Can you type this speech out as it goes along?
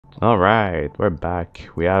All right, we're back.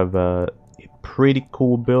 We have a pretty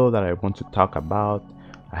cool build that I want to talk about.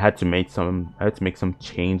 I had to make some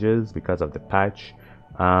changes because of the patch.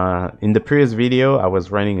 In the previous video, I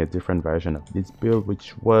was running a different version of this build,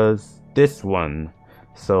 which was this one.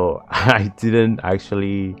 So I didn't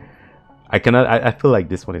actually. I cannot. I feel like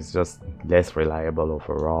this one is just less reliable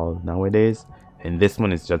overall nowadays, and this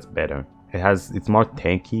one is just better. It's more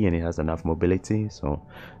tanky and it has enough mobility. So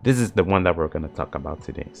this is the one that we're gonna talk about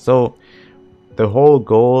today. So the whole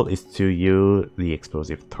goal is to use the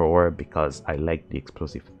explosive thrower because I like the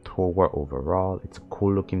explosive thrower overall. It's a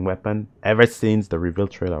cool looking weapon. Ever since the reveal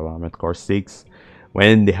trailer of Armored Core 6,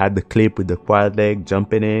 when they had the clip with the quad leg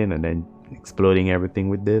jumping in and then exploding everything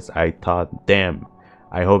with this, I thought, damn,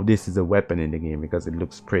 I hope this is a weapon in the game because it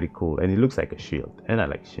looks pretty cool and it looks like a shield, and I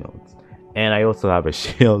like shields. And I also have a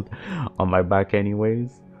shield on my back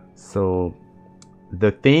anyways. So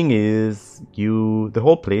the thing is, the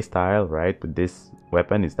whole playstyle, right, with this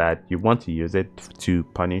weapon is that you want to use it to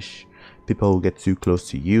punish people who get too close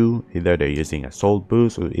to you. Either they're using assault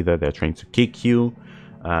boost or either they're trying to kick you.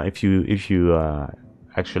 If they're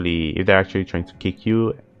actually trying to kick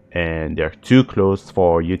you and they're too close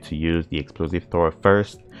for you to use the explosive thrower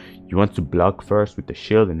first, you want to block first with the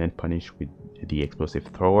shield and then punish with the explosive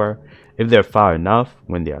thrower. If they're far enough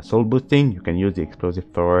when they are assault boosting, you can use the explosive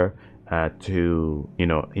thrower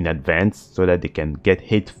in advance so that they can get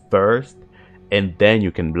hit first, and then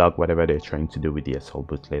you can block whatever they're trying to do with the assault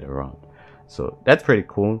boost later on. So that's pretty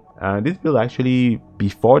cool. This build actually,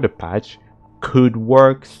 before the patch, could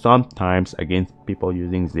work sometimes against people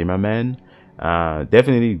using Zimmerman.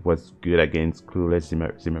 Definitely was good against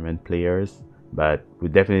clueless Zimmerman players, but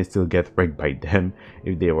would definitely still get wrecked by them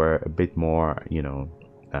if they were a bit more,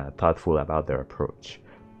 thoughtful about their approach.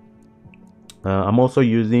 I'm also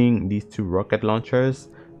using these two rocket launchers,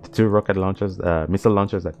 missile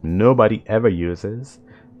launchers that nobody ever uses.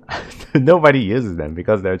 Nobody uses them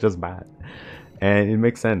because they're just bad, and it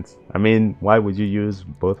makes sense. I mean, why would you use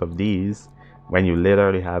both of these when you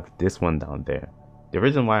literally have this one down there? The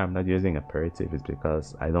reason why I'm not using aperitif is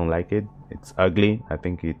because I don't like it. It's ugly. I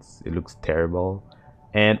think it looks terrible,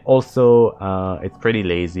 and also it's pretty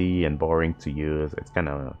lazy and boring to use. It's kind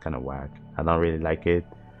of whack. I don't really like it.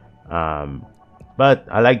 But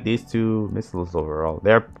I like these two missiles overall.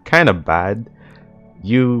 They're kind of bad.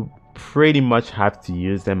 You pretty much have to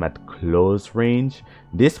use them at close range.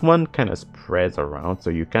 This one kind of spreads around, so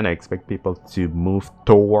you kind of expect people to move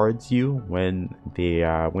towards you when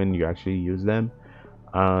you actually use them.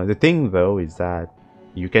 The thing though is that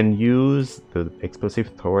you can use the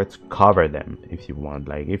explosive thrower to cover them if you want.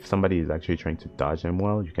 Like if somebody is actually trying to dodge them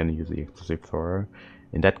well, you can use the explosive thrower.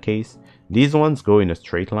 In that case, these ones go in a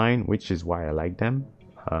straight line, which is why I like them.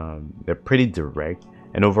 They're pretty direct,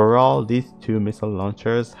 and overall these two missile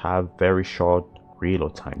launchers have very short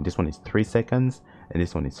reload time. This one is 3 seconds and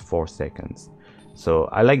this one is 4 seconds, so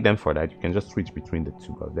I like them for that. You can just switch between the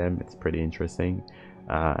two of them. It's pretty interesting.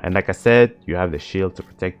 And like I said, you have the shield to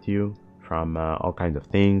protect you from all kinds of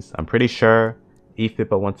things. I'm pretty sure if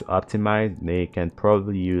people want to optimize, they can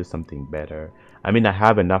probably use something better. I mean, I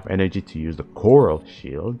have enough energy to use the coral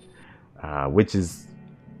shield, which is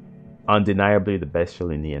undeniably the best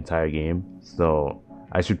shield in the entire game. So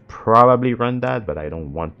I should probably run that, but I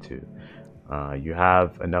don't want to. You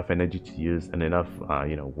have enough energy to use and enough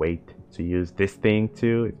weight to use this thing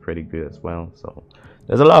too. It's pretty good as well. So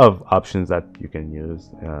there's a lot of options that you can use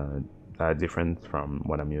that are different from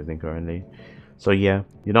what I'm using currently. So yeah,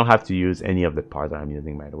 you don't have to use any of the parts that I'm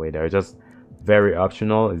using, by the way. They're just very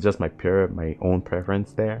optional. It's just my own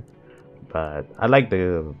preference there. But I like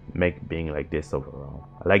the mech being like this overall.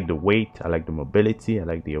 I like the weight, I like the mobility, I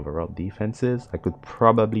like the overall defenses. I could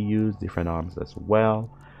probably use different arms as well,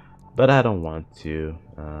 but I don't want to.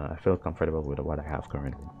 I feel comfortable with what I have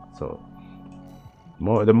currently. So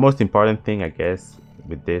the most important thing, I guess,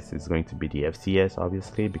 with this is going to be the FCS,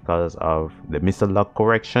 obviously, because of the missile lock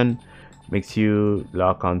correction. Makes you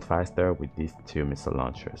lock on faster with these two missile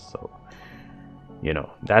launchers. So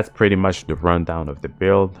that's pretty much the rundown of the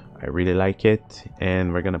build. I really like it,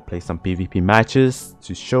 and we're gonna play some PvP matches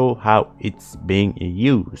to show how it's being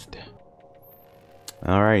used.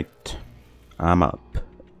 All right, I'm up.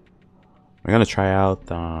 I'm gonna try out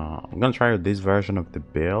this version of the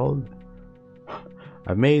build.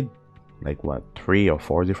 I've made like what, 3 or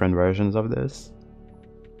 4 different versions of this.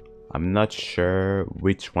 I'm not sure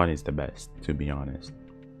which one is the best, to be honest.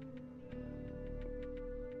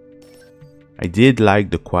 I did like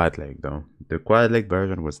the quad leg though. The quad leg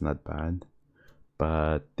version was not bad,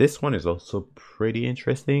 but this one is also pretty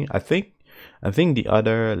interesting. I think the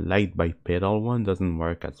other light bipedal one doesn't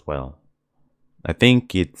work as well. I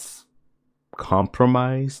think it's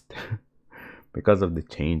compromised because of the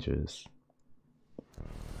changes.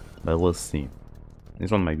 But we'll see.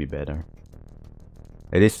 This one might be better.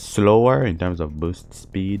 It is slower in terms of boost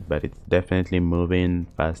speed, but it's definitely moving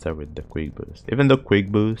faster with the quick boost. Even though quick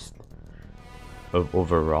boost of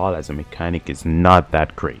overall as a mechanic is not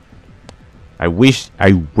that great. I wish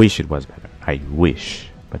it was better. I wish,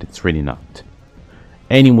 but it's really not.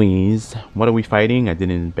 Anyways, what are we fighting? I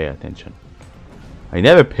didn't pay attention. I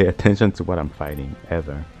never pay attention to what I'm fighting,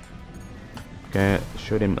 ever. Okay,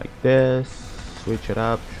 shoot him like this. Switch it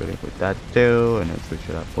up. Shoot him with that too, and then switch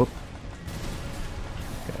it up. Whoop.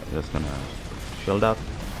 Okay, just gonna shield up.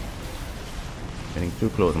 Getting too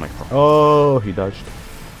close, my friend. Oh, he dodged.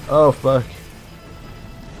 Oh, fuck.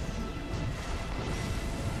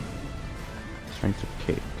 Trying to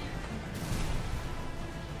kick.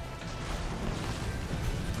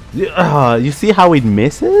 Yeah, you see how it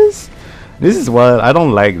misses? This is what I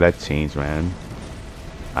don't like, that change, man.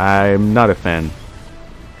 I'm not a fan.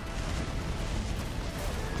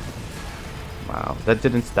 Wow, that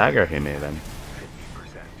didn't stagger him even.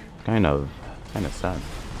 Kind of sad.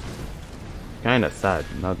 Kind of sad,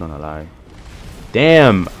 not gonna lie.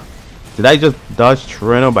 Damn! Did I just dodge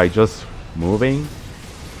Trino by just moving?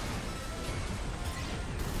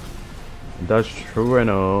 Dodge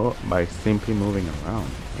Trino by simply moving around.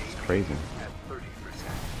 That's crazy.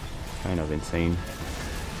 Kind of insane.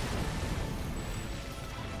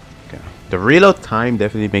 Okay. The reload time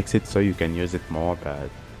definitely makes it so you can use it more, but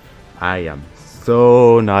I am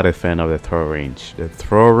so not a fan of the throw range. The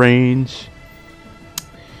throw range,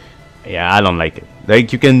 yeah, I don't like it.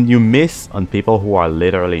 Like you miss on people who are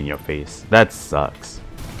literally in your face. That sucks.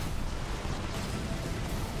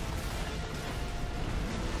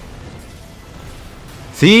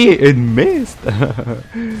 See, it missed.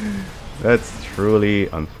 That's truly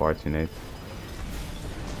unfortunate.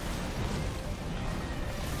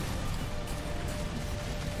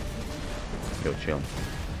 Yo, chill.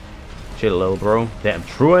 Chill, little bro. Damn,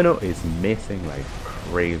 Trueno is missing like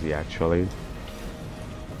crazy, actually.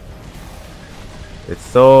 It's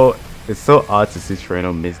so odd to see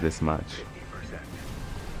Trueno miss this much.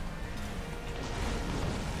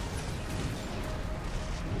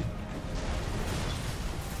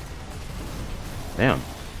 Damn,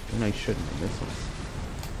 then I shouldn't have missed him.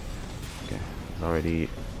 Okay, he's already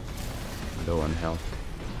low on health.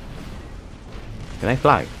 Can I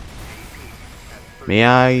fly? May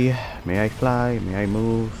I fly? May I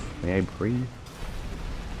move? May I breathe?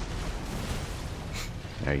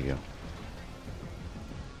 There you go.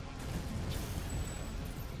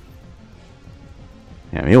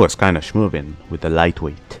 Yeah, it was kind of smoothing with the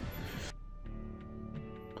lightweight.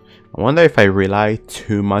 I wonder if I rely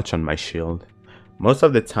too much on my shield. Most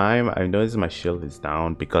of the time, I notice my shield is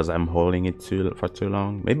down because I'm holding it for too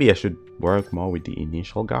long. Maybe I should work more with the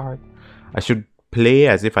initial guard. I should play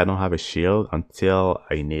as if I don't have a shield until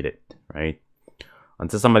I need it, right?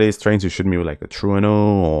 Until somebody is trying to shoot me with like a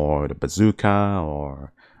Trueno or the bazooka,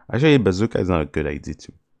 or actually bazooka is not a good idea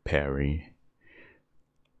to parry.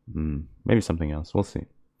 Maybe something else, we'll see.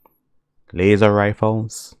 Laser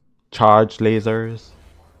rifles, charged lasers,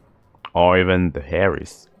 or even the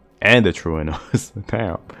Harris and the Truenos.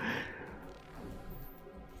 Damn.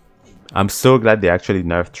 I'm so glad they actually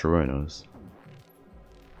nerfed Truenos.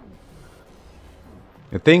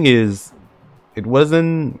 The thing is, it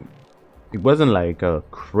wasn't like a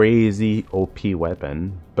crazy OP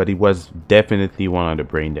weapon, but it was definitely one of the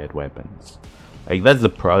brain dead weapons. Like, that's the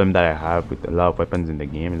problem that I have with a lot of weapons in the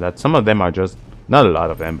game, is that some of them are just, not a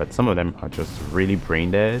lot of them, but some of them are just really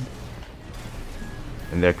brain dead.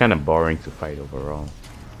 And they're kind of boring to fight overall.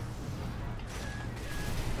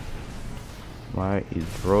 Why is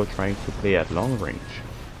bro trying to play at long range?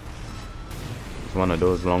 He's one of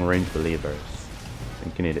those long range believers.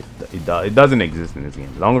 Thinking it doesn't exist in this game.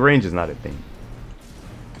 Long range is not a thing.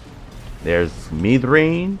 There's mid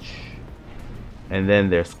range, and then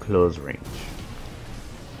there's close range.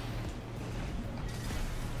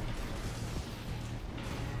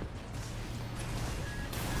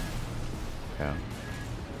 Yeah.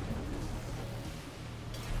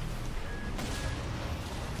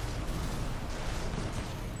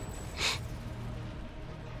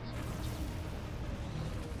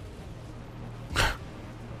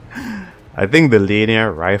 I think the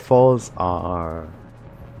linear rifles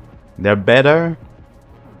they're better,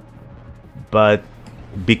 but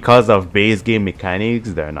because of base game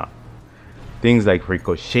mechanics, they're not. Things like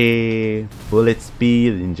ricochet, bullet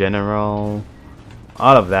speed in general,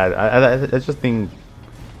 all of that, I just think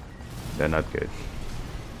they're not good.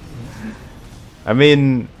 I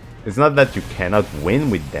mean, It's not that you cannot win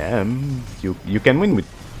with them. You can win with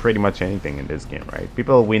pretty much anything in this game, right?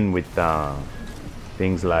 People win with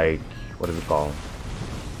things like, what is it called?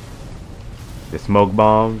 The smoke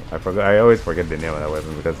bomb. I forgot. I always forget the name of that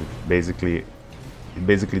weapon because it basically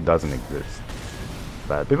doesn't exist.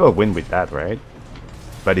 But people win with that, right?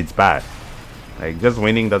 But it's bad. Like, just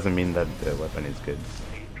winning doesn't mean that the weapon is good.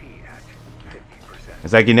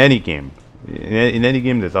 It's like in any game. In any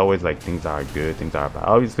game, there's always like things that are good, things that are bad.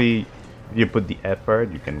 Obviously, if you put the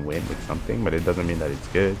effort, you can win with something, but it doesn't mean that it's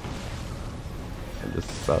good. It just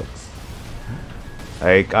sucks.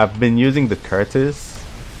 Like, I've been using the Curtis.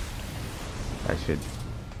 That shit,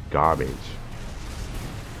 garbage.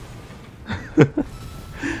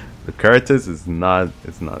 The Curtis is not.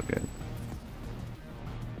 It's not good.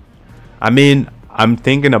 I mean, I'm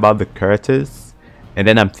thinking about the Curtis, and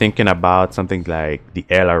then I'm thinking about something like the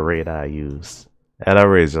LRA that I use.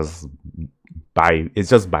 LRA is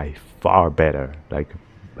just by far better, like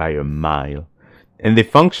by a mile, and they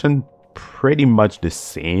function pretty much the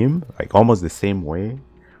same, like almost the same way.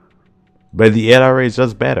 But the LRA is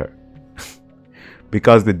just better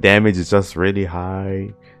because the damage is just really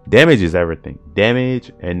high. Damage is everything.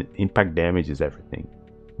 Damage and impact damage is everything.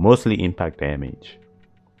 Mostly impact damage.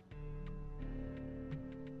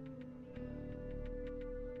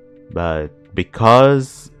 But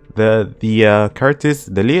because the Curtis,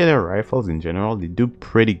 the linear rifles in general, they do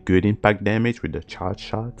pretty good impact damage with the charge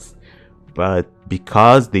shots. But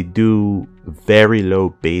because they do very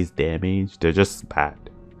low base damage, they're just bad.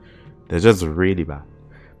 They're just really bad.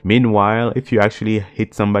 Meanwhile, if you actually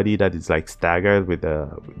hit somebody that is like staggered with the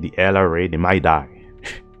LRA, they might die.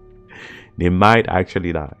 They might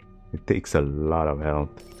actually die. It takes a lot of health.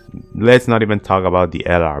 Let's not even talk about the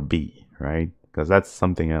LRB, right? Because that's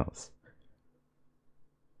something else.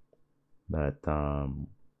 But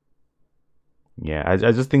yeah, I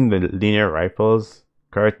just think the linear rifles,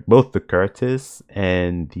 both the Curtis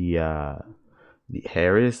and the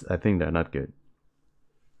Harris, I think they're not good.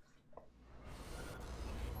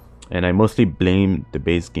 And I mostly blame the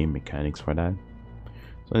base game mechanics for that.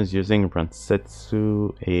 So it's using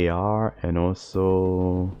Ransetsu AR and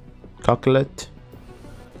also Cocklet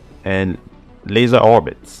and laser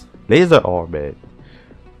orbits. Laser orbit.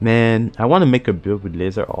 Man, I want to make a build with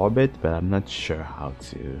laser orbit, but I'm not sure how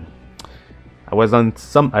to. I was on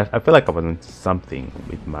some. I feel like I was on something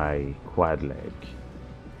with my quad leg,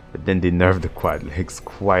 but then they nerfed the quad legs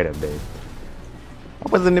quite a bit. I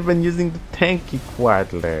wasn't even using the tanky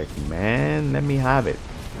quad leg, man. Let me have it.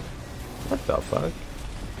 What the fuck?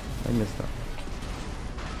 I missed that.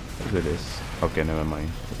 Let's do this. Okay, never mind.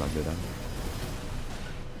 Let's not do that.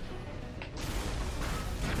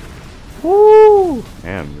 Woo!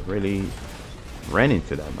 Damn, you really ran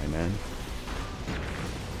into that, my man.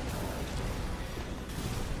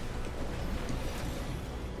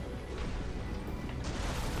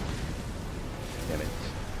 Damn it.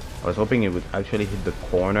 I was hoping it would actually hit the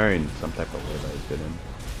corner in some type of way, but it didn't.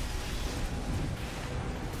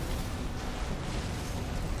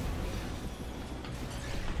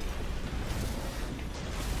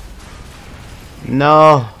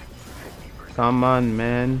 No! Come on,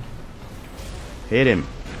 man. Hit him.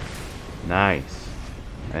 Nice.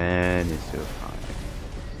 And it's too high.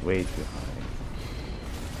 It's way too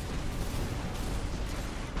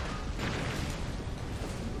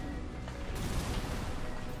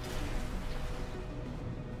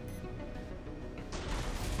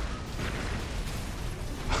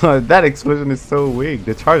high. That explosion is so weak.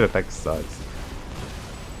 The charge attack sucks.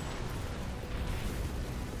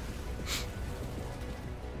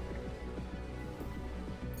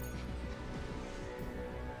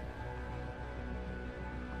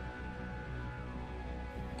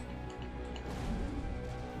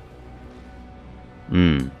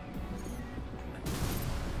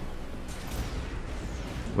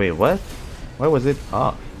 Wait, what? Why was it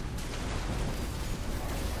off?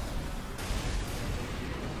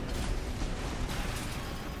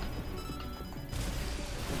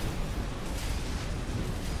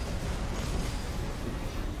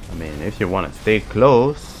 I mean, if you want to stay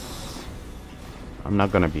close, I'm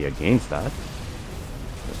not gonna be against that.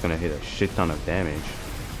 It's gonna hit a shit ton of damage.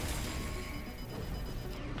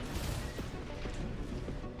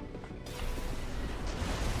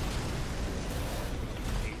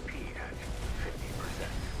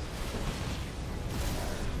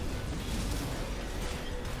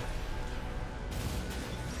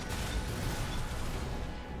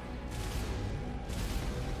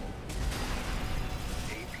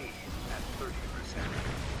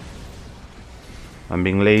 I'm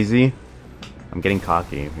being lazy. I'm getting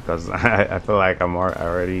cocky because I feel like I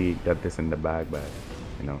already got this in the bag, but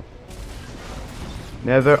you know.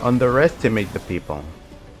 Never underestimate the people.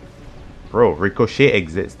 Bro, ricochet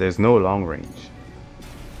exists. There's no long range.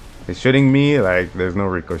 It's shooting me like there's no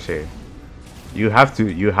ricochet. You have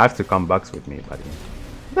to come box with me, buddy.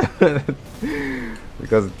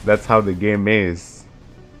 Because that's how the game is.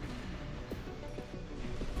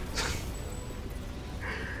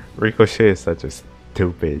 Ricochet is such a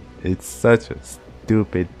stupid. It's such a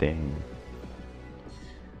stupid thing.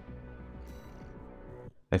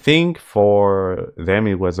 I think for them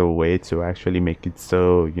it was a way to actually make it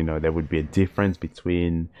so, you know, there would be a difference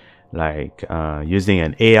between like using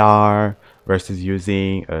an AR versus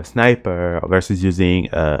using a sniper versus using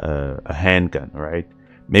a handgun, right?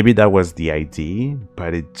 Maybe that was the idea,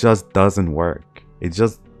 but it just doesn't work. It's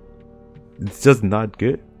just not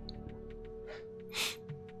good.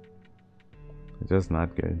 It's just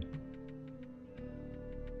not good.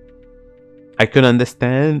 I could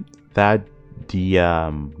understand that the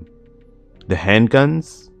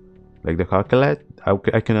handguns, like the calculate,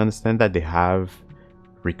 I can understand that they have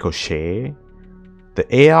ricochet.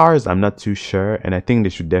 The ARs, I'm not too sure, and I think they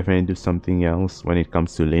should definitely do something else when it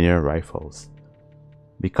comes to linear rifles,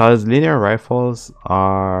 because linear rifles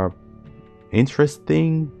are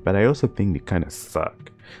interesting, but I also think they kind of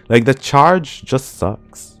suck. Like the charge just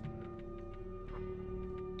sucks.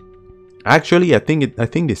 Actually, I think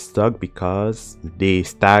they suck because they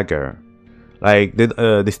stagger. Like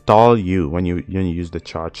they stall you when you use the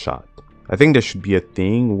charge shot. I think there should be a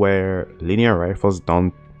thing where linear rifles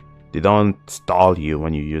don't stall you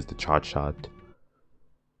when you use the charge shot,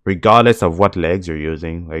 regardless of what legs you're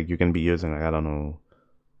using. Like you can be using, like, I don't know,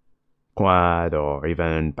 quad or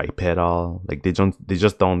even bipedal. Like they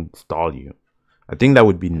just don't stall you. I think that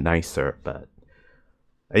would be nicer, but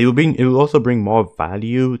it will also bring more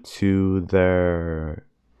value to their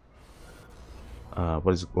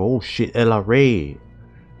oh shit, LRA.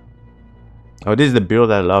 Oh, this is the build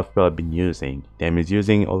that a lot of people have been using. Damn, is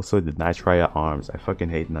using also the Nitria arms. I fucking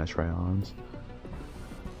hate Nitria arms.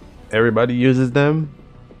 Everybody uses them.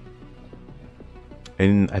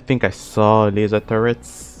 And I think I saw laser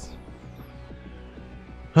turrets.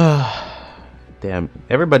 Damn,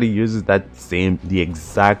 everybody uses the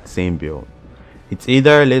exact same build. It's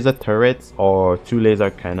either laser turrets or 2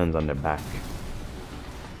 laser cannons on the back.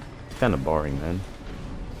 It's kind of boring, man.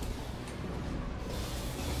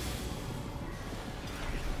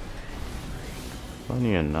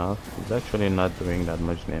 Funny enough, he's actually not doing that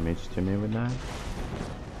much damage to me with that.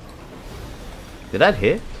 Did that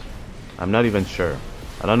hit? I'm not even sure.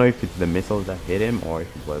 I don't know if it's the missiles that hit him or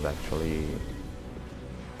if it was actually...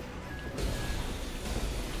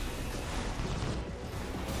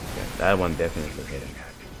 Yeah, that one definitely hit him.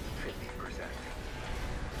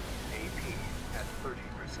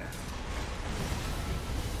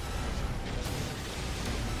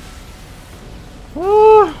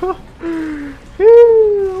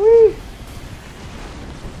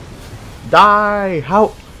 Die!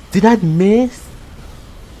 How did I miss?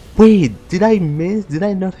 Wait, did I miss? Did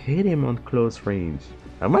I not hit him on close range?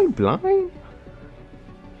 Am I blind?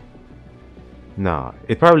 No,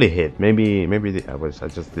 it probably hit. Maybe I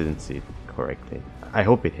just didn't see it correctly. I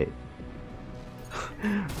hope it hit.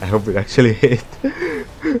 I hope it actually hit.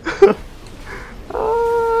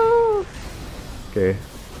 Okay.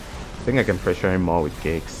 I think I can pressure him more with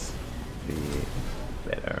kicks. Be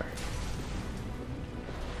better.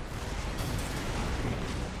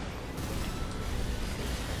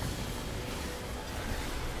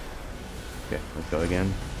 Okay, let's go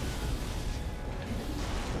again.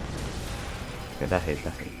 Okay, that hit.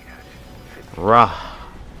 Rah!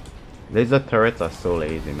 Laser turrets are so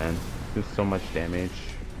lazy, man. Do so much damage.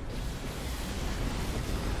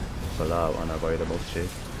 It's a lot of unavoidable shit.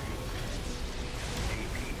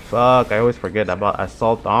 Fuck, I always forget about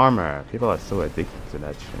assault armor. People are so addicted to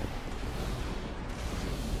that shit.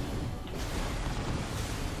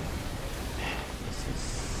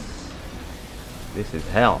 This is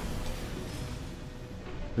hell.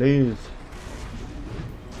 Please.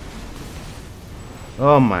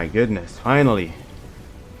 Oh my goodness, finally.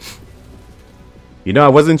 You know, I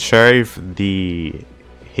wasn't sure if the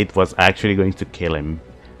hit was actually going to kill him.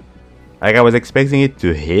 Like, I was expecting it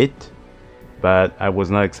to hit, but I was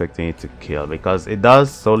not expecting it to kill, because it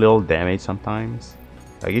does so little damage sometimes.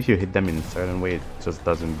 Like if you hit them in a certain way, it just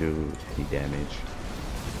doesn't do any damage.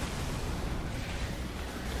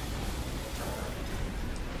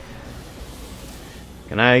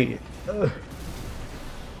 Can I...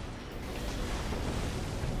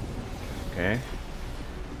 Okay.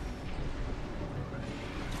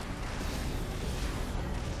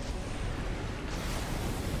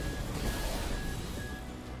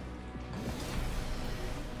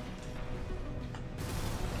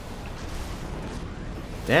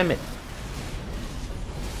 Damn it.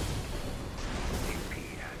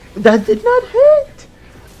 That did not hit!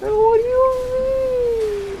 What do you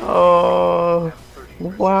mean? Oh,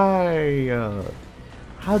 why?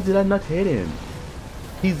 How did I not hit him?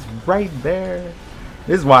 He's right there.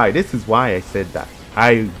 This is why I said that.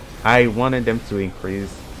 I wanted them to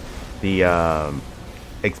increase the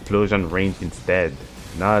explosion range instead,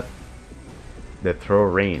 not the throw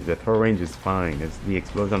range. The throw range is fine. It's the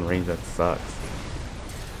explosion range that sucks.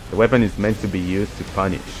 The weapon is meant to be used to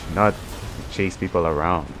punish, not to chase people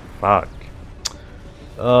around. Fuck.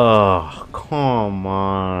 Oh, come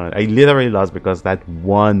on. I literally lost because that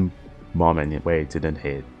one moment where it didn't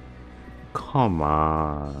hit. Come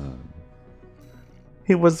on.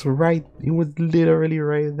 He was right. He was literally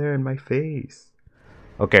right there in my face.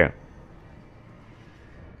 Okay.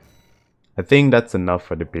 I think that's enough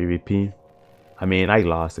for the PvP. I mean, I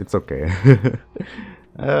lost. It's okay.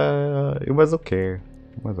 It was okay.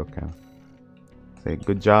 It was okay. Say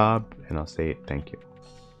good job, and I'll say thank you.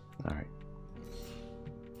 Alright.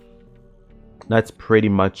 That's pretty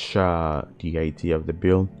much the idea of the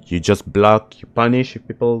build. You just block, you punish if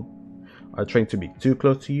people are trying to be too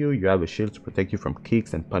close to you. You have a shield to protect you from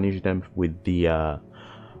kicks and punish them with the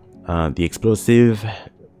explosive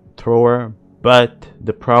thrower. But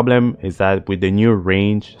the problem is that with the new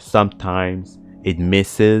range, sometimes it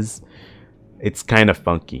misses. It's kind of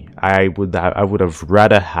funky. I would have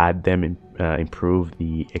rather had them improve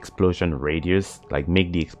the explosion radius, like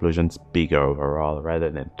make the explosions bigger overall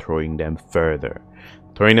rather than throwing them further.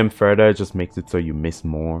 Throwing them further just makes it so you miss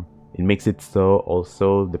more. It makes it so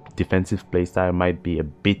also the defensive playstyle might be a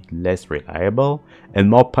bit less reliable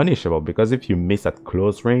and more punishable, because if you miss at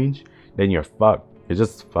close range, then you're fucked. You're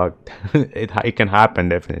just fucked. It can happen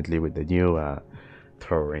definitely with the new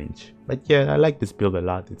throw range. But yeah, I like this build a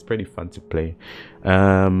lot. It's pretty fun to play.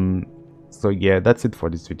 So yeah, that's it for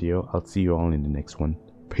this video. I'll see you all in the next one.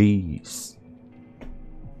 Peace.